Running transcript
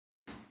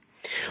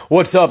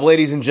What's up,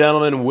 ladies and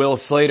gentlemen? Will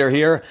Slater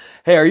here.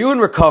 Hey, are you in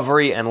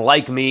recovery and,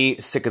 like me,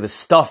 sick of the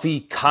stuffy,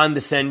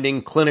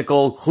 condescending,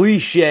 clinical,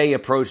 cliche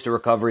approach to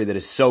recovery that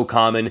is so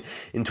common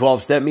in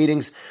 12-step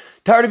meetings?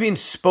 Tired of being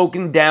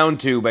spoken down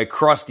to by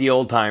crusty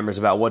old-timers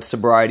about what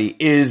sobriety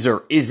is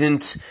or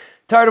isn't?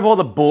 Tired of all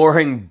the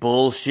boring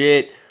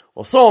bullshit?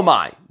 Well, so am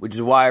I, which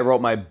is why I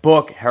wrote my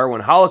book,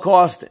 Heroin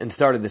Holocaust, and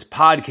started this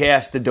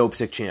podcast, The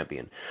Dopesick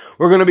Champion.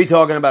 We're going to be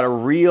talking about a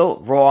real,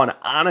 raw, and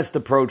honest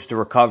approach to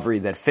recovery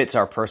that fits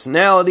our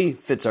personality,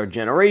 fits our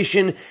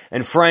generation,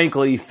 and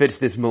frankly, fits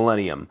this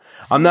millennium.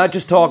 I'm not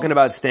just talking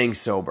about staying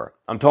sober.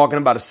 I'm talking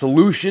about a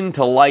solution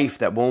to life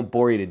that won't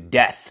bore you to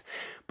death.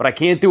 But I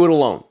can't do it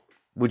alone,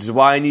 which is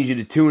why I need you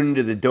to tune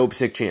into The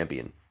Dopesick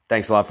Champion.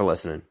 Thanks a lot for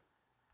listening.